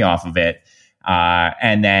make money off of it.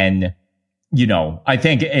 And then, I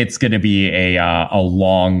think it's going to be a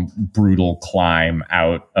long, brutal climb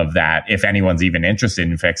out of that. If anyone's even interested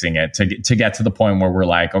in fixing it, to get to the point where we're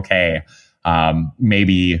like, okay,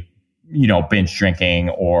 maybe, binge drinking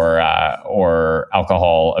or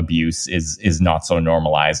alcohol abuse is not so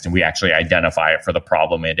normalized, and we actually identify it for the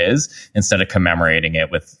problem it is instead of commemorating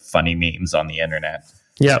it with funny memes on the internet.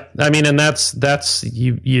 Yeah, I mean, and that's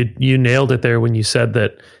you nailed it there when you said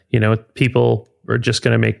that people are just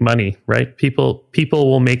going to make money, right? People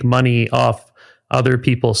will make money off other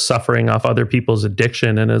people suffering, off other people's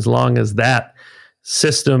addiction, and as long as that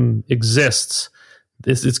system exists,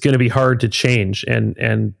 it's going to be hard to change.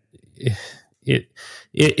 And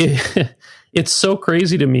it's so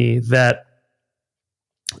crazy to me that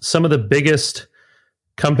some of the biggest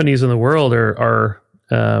companies in the world are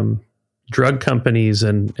drug companies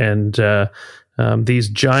and these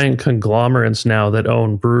giant conglomerates now that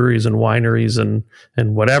own breweries and wineries and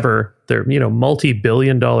whatever. They're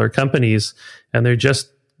multi-billion-dollar companies, and they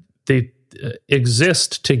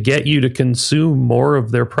exist to get you to consume more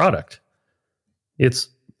of their product. It's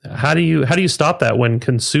how do you stop that when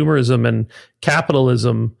consumerism and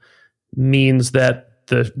capitalism means that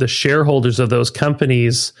the shareholders of those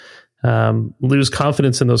companies lose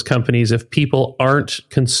confidence in those companies if people aren't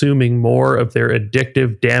consuming more of their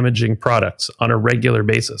addictive, damaging products on a regular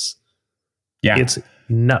basis. Yeah. It's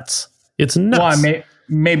nuts. It's nuts. Well,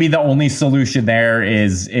 maybe the only solution there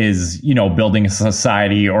is building a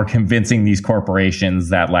society or convincing these corporations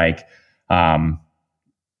that like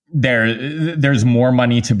there's more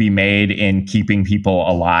money to be made in keeping people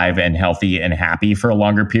alive and healthy and happy for a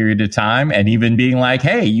longer period of time, and even being like,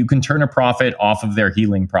 hey, you can turn a profit off of their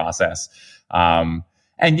healing process. And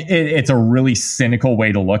it's a really cynical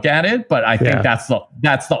way to look at it, but I think that's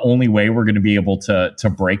the only way we're going to be able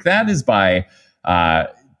to break that, is by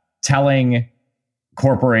telling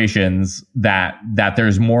corporations that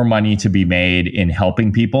there's more money to be made in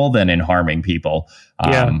helping people than in harming people.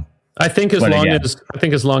 I think as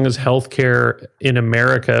long as healthcare in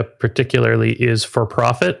America particularly is for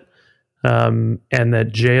profit, and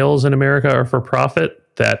that jails in America are for profit,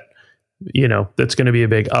 that that's going to be a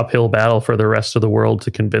big uphill battle for the rest of the world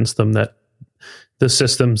to convince them that the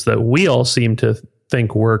systems that we all seem to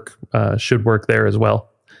think work should work there as well.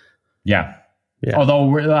 Yeah. Although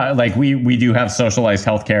we're we do have socialized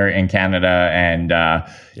healthcare in Canada, and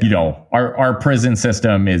our prison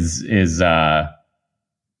system is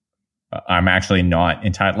I'm actually not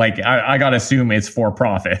entirely I gotta assume it's for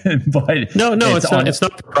profit, but no, it's not. It's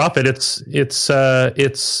not for profit.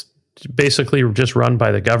 It's basically just run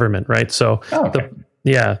by the government, right? So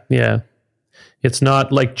it's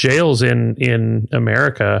not like jails in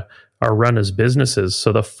America are run as businesses.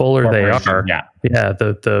 So the fuller they are,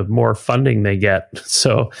 the more funding they get.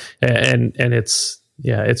 So and it's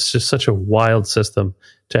just such a wild system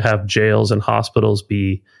to have jails and hospitals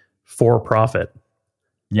be for profit.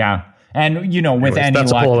 Yeah. And with any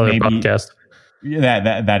that's luck, a whole other maybe podcast.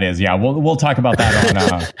 That is, yeah. We'll talk about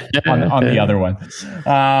that on the other one.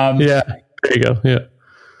 There you go. Yeah.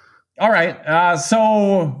 All right.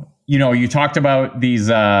 So you talked about these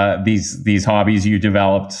hobbies you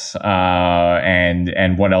developed,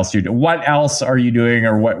 and what else what else are you doing,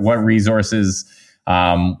 or what resources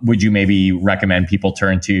would you maybe recommend people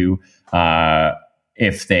turn to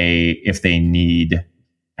if they need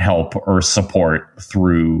help or support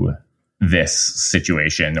through this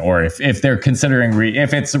situation, or if they're considering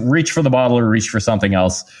if it's reach for the bottle or reach for something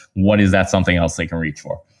else, what is that something else they can reach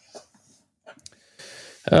for?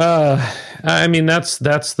 I mean, that's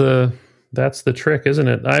the trick, isn't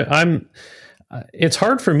it? It's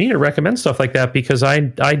hard for me to recommend stuff like that because I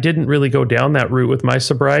didn't really go down that route with my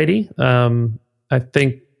sobriety. I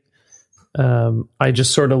think I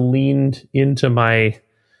just sort of leaned into my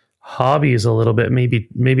hobbies a little bit,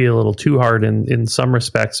 maybe a little too hard in some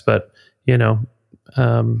respects, but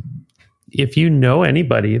if you know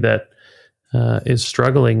anybody that is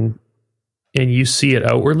struggling and you see it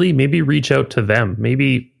outwardly, maybe reach out to them.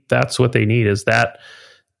 Maybe that's what they need, is that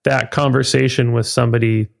conversation with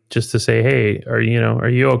somebody, just to say, hey, are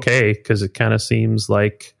you okay? Because it kind of seems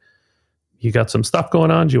like you got some stuff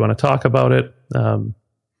going on. Do you want to talk about it?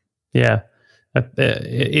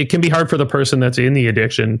 It can be hard for the person that's in the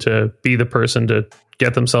addiction to be the person to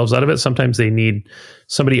get themselves out of it. Sometimes they need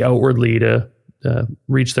somebody outwardly to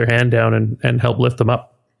reach their hand down and help lift them up.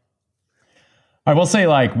 I will say,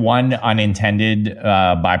 one unintended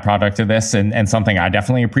byproduct of this, and something I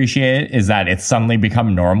definitely appreciate, is that it's suddenly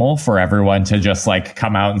become normal for everyone to just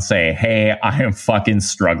come out and say, hey, I am fucking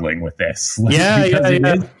struggling with this. That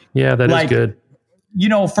is good.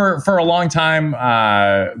 For a long time,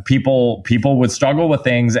 people would struggle with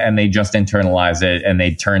things and they just internalize it and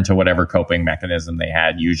they turn to whatever coping mechanism they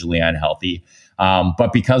had, usually unhealthy.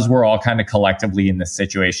 But because we're all kind of collectively in this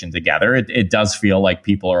situation together, it does feel like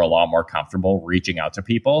people are a lot more comfortable reaching out to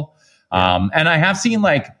people. And I have seen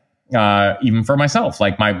even for myself,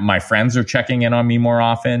 my friends are checking in on me more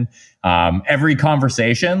often. Every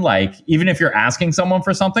conversation, even if you're asking someone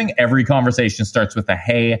for something, every conversation starts with a,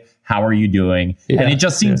 hey, how are you doing? Yeah, and it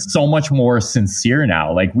just seems so much more sincere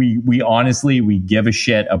now. We honestly, we give a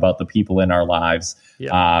shit about the people in our lives.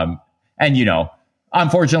 Yeah. And,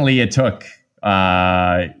 unfortunately it took,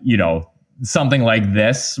 something like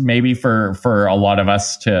this maybe for a lot of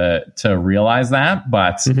us to realize that.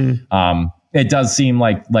 But, it does seem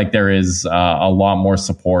like there is a lot more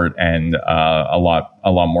support and a lot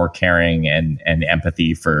more caring and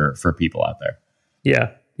empathy for people out there.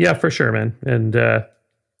 Yeah, for sure, man. And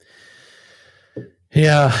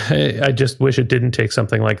I just wish it didn't take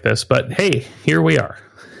something like this. But hey, here we are.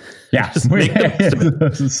 Yeah,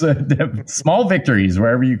 small victories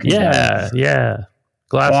wherever you can. Yeah.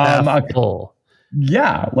 Glass half full.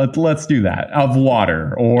 Yeah, let's do that. Of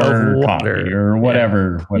water or coffee or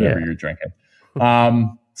whatever you're drinking.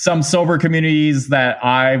 Some sober communities that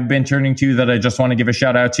I've been turning to that I just want to give a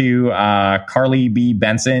shout out to, Carly B.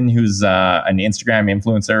 Benson, who's an Instagram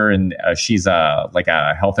influencer, and she's like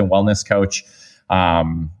a health and wellness coach.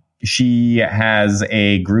 She has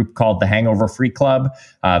a group called the Hangover Free Club.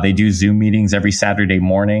 They do Zoom meetings every Saturday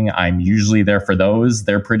morning. I'm usually there for those.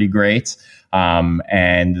 They're pretty great.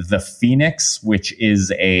 And the Phoenix, which is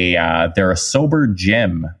they're a sober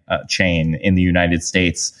gym chain in the United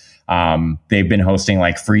States. They've been hosting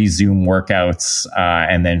like free Zoom workouts,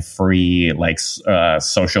 and then free like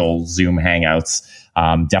social Zoom hangouts.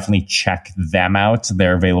 Definitely check them out.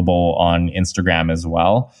 They're available on Instagram as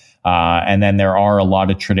well. And then there are a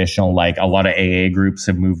lot of traditional, like a lot of AA groups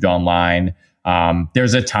have moved online.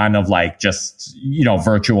 There's a ton of like just,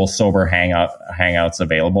 virtual sober hangouts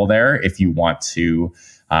available there if you want to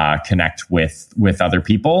connect with other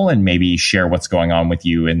people and maybe share what's going on with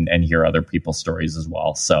you and hear other people's stories as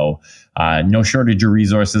well. So no shortage of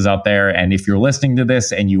resources out there. And if you're listening to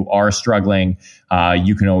this and you are struggling,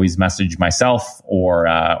 you can always message myself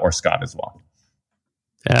or Scott as well.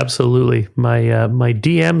 Absolutely. My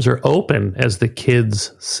DMs are open, as the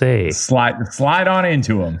kids say. Slide on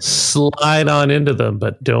into them. Slide on into them,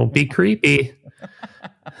 but don't be creepy.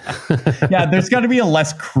 Yeah, there's got to be a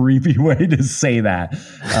less creepy way to say that.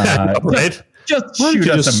 Right? Just shoot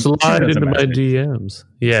us some. Slide into my DMs.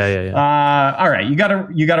 Yeah. All right, you got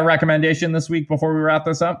a recommendation this week before we wrap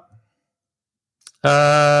this up?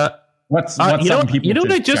 What's something people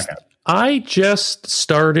should check out? I just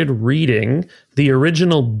started reading the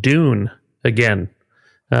original Dune again,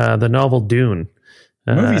 the novel Dune.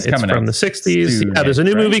 Movie's it's coming from out the 60s. soon, Yeah, there's a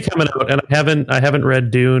new movie coming out, and I haven't read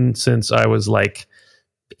Dune since I was like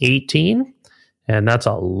 18, and that's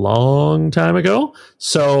a long time ago.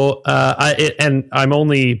 So I'm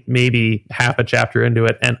only maybe half a chapter into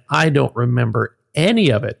it, and I don't remember any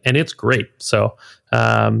of it, and it's great. So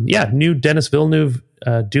new Denis Villeneuve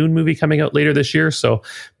Dune movie coming out later this year, so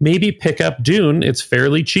maybe pick up Dune. It's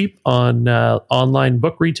fairly cheap on online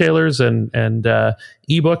book retailers and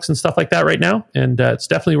ebooks and stuff like that right now, and it's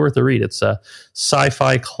definitely worth a read. It's a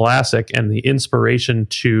sci-fi classic and the inspiration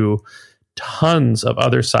to tons of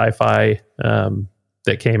other sci-fi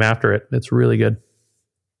that came after it. It's really good.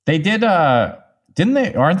 They did didn't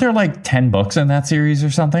they? Aren't there like 10 books in that series or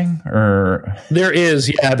something? Or there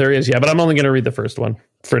is, yeah. But I'm only going to read the first one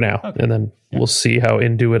for now, okay. And then we'll see how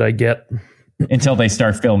into it I get until they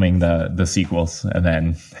start filming the sequels, and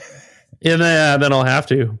then then I'll have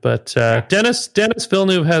to. But Denis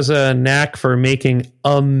Villeneuve has a knack for making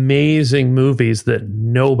amazing movies that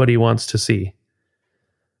nobody wants to see.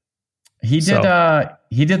 He did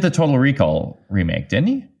the Total Recall remake, didn't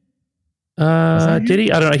he? Did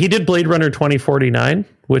he? I don't know. He did Blade Runner 2049,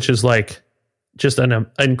 which is like just an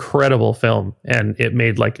incredible film, and it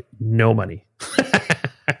made like no money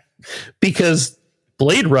because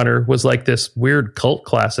Blade Runner was like this weird cult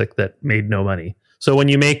classic that made no money. So when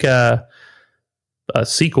you make a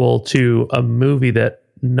sequel to a movie that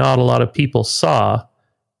not a lot of people saw,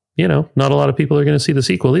 not a lot of people are going to see the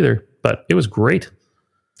sequel either. But it was great.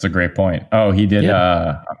 It's a great point. Oh, he did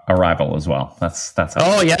Arrival as well. That's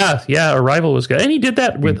oh yeah, Arrival was good, and he did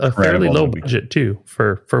that with a fairly low budget too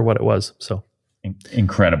for what it was. So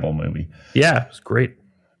incredible movie. Yeah, it was great.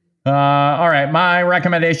 All right, my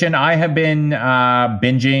recommendation. I have been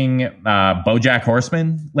binging BoJack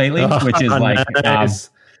Horseman lately, which is like nice.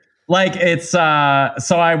 Like it's so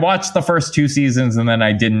I watched the first 2 seasons and then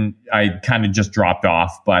I kind of just dropped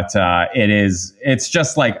off, but it's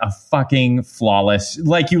just like a fucking flawless,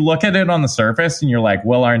 like you look at it on the surface and you're like,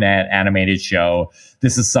 Will Arnett animated show,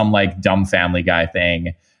 this is some like dumb Family Guy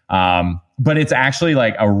thing, but it's actually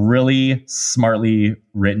like a really smartly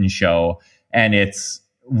written show, and it's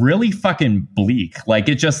really fucking bleak. Like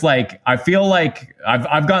it just like, I feel like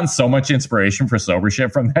I've gotten so much inspiration for sober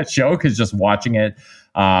shit from that show, because just watching it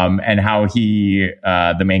and how he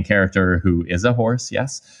the main character, who is a horse,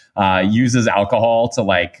 yes, uses alcohol to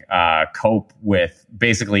like cope with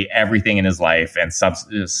basically everything in his life, and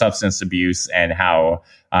substance abuse, and how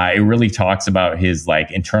it really talks about his like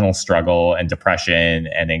internal struggle and depression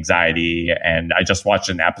and anxiety. And I just watched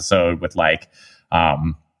an episode with like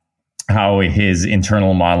how his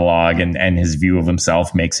internal monologue and his view of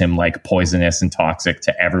himself makes him like poisonous and toxic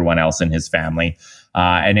to everyone else in his family.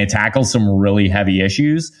 And it tackles some really heavy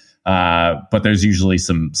issues, but there's usually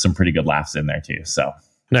some pretty good laughs in there too. So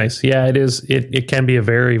nice. Yeah, it is. It can be a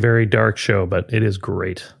very, very dark show, but it is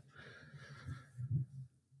great.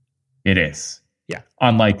 It is. Yeah.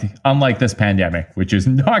 Unlike this pandemic, which is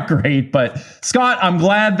not great. But Scott, I'm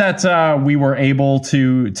glad that we were able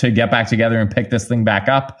to get back together and pick this thing back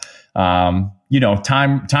up.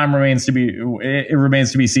 time remains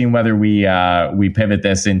to be seen whether we pivot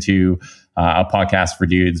this into a podcast for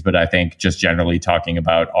dudes. But I think just generally talking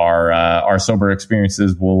about our sober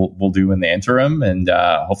experiences we'll do in the interim, and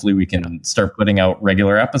hopefully we can start putting out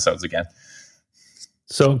regular episodes again.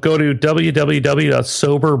 So go to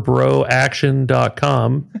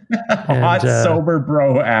www.soberbroaction.com. Hot sober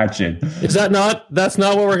bro action. Is that that's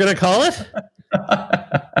not what we're going to call it?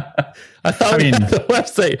 I thought we had the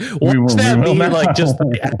website. What's that mean? Like just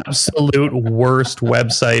the absolute worst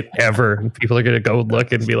website ever. And people are going to go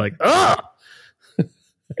look and be like,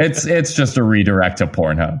 It's just a redirect to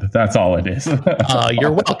Pornhub. That's all it is.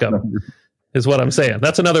 You're welcome, is what I'm saying.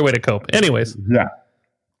 That's another way to cope. Anyways. Yeah.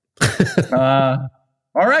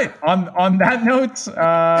 All right. On that note,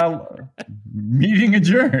 meeting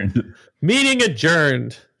adjourned. Meeting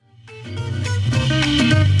adjourned.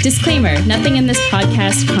 Disclaimer, nothing in this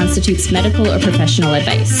podcast constitutes medical or professional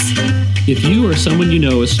advice. If you or someone you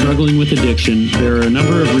know is struggling with addiction, there are a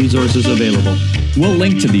number of resources available. We'll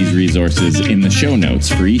link to these resources in the show notes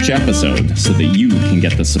for each episode so that you can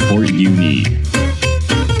get the support you need.